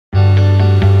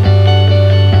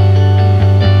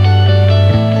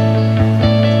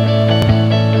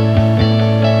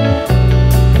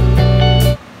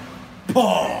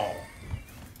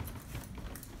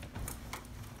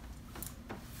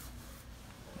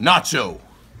Nacho.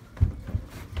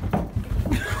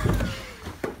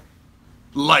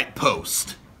 Light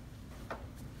post.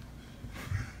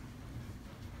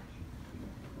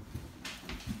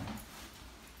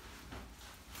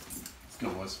 Let's go,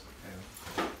 boys.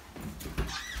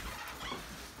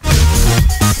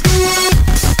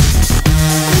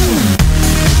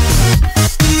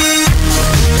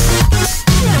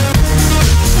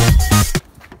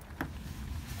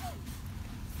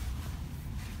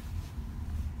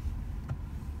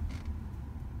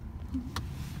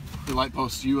 The light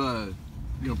post, you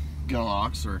get on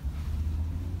Ox or?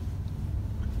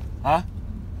 Huh?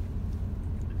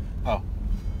 Oh.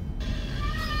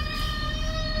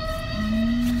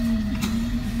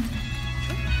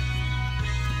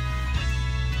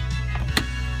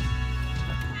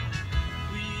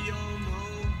 We all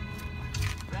know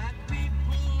that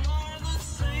people are the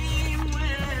same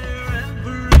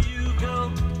wherever you go.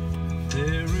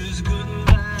 There is good and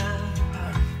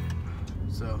bad.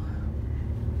 So,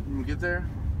 when we get there,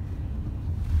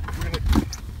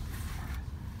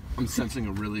 I'm sensing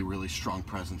a really, really strong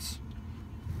presence.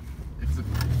 If the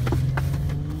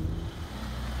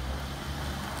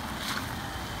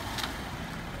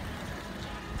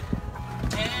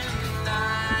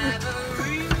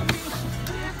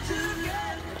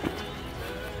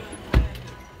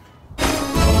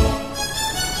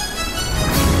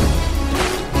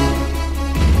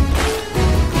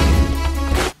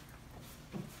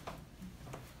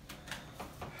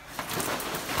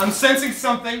I'm sensing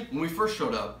something. When we first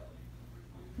showed up,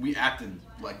 we acted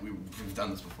like we've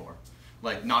done this before.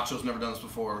 Like Nacho's never done this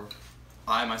before.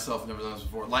 I myself never done this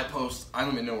before. Light post, I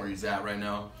don't even know where he's at right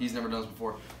now. He's never done this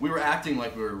before. We were acting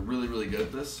like we were really, really good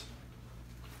at this.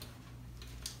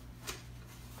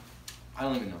 I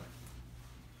don't even know.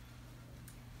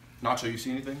 Nacho, you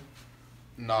see anything?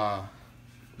 Nah.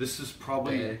 This is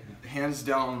probably, hands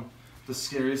down, the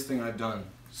scariest thing I've done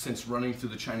since running through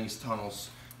the Chinese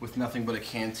tunnels with nothing but a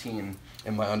canteen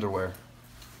in my underwear.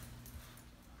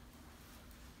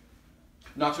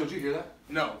 Nacho, did you hear that?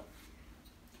 No.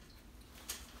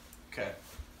 Okay.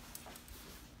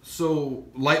 So,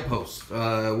 light post,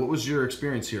 what was your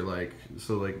experience here like?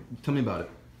 So, like, tell me about it.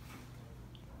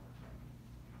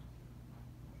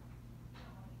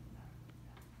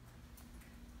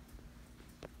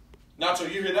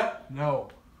 Nacho, you hear that? No.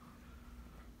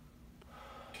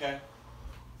 Okay.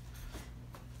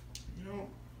 You know,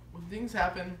 when things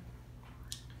happen,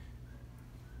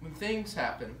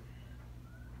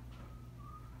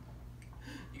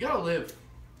 you gotta live.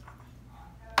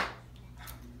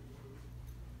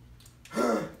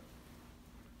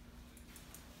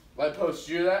 Light post,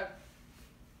 you hear that?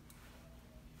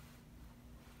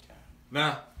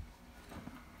 Nah.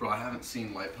 Bro, I haven't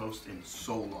seen light post in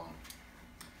so long.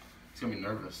 He's gonna be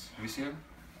nervous. Have you seen him?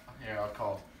 Here, I'll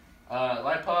call.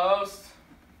 Light post.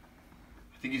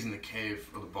 I think he's in the cave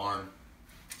or the barn.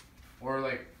 Or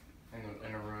like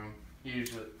in a room.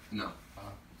 Usually. No.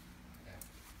 Yeah.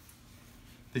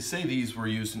 They say these were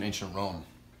used in ancient Rome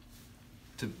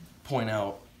to point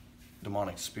out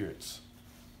demonic spirits.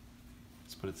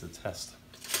 Let's put it to the test.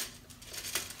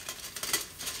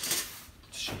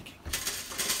 It's shaking.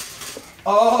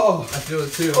 Oh! I feel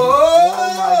it too. Oh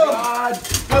my God!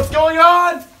 What's going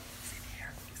on?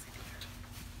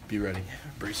 Be ready.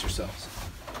 Brace yourselves.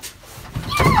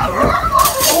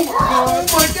 Oh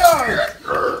my God!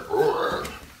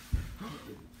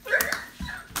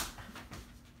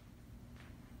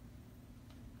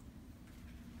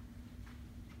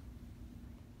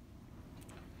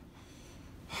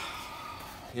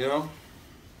 You know,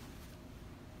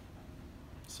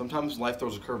 sometimes life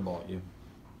throws a curveball at you.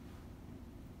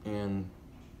 And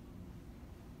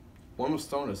one was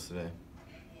thrown at us today.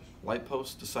 Light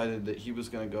post decided that he was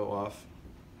going to go off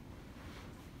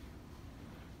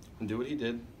and do what he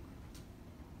did.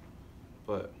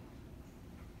 But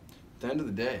at the end of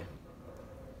the day,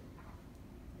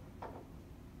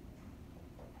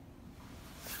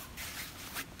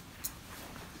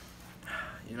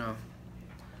 You know,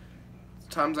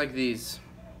 times like these,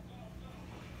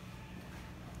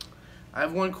 I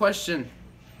have one question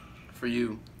for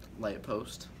you, light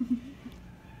post.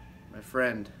 My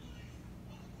friend,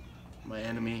 my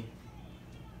enemy,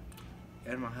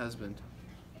 and my husband.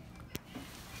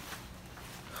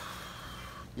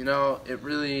 You know, it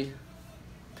really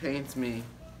pains me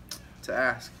to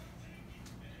ask.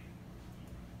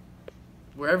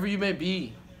 Wherever you may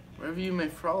be, wherever you may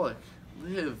frolic,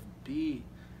 live, be,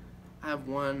 I have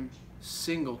one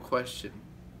single question.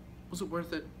 Was it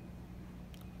worth it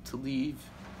to leave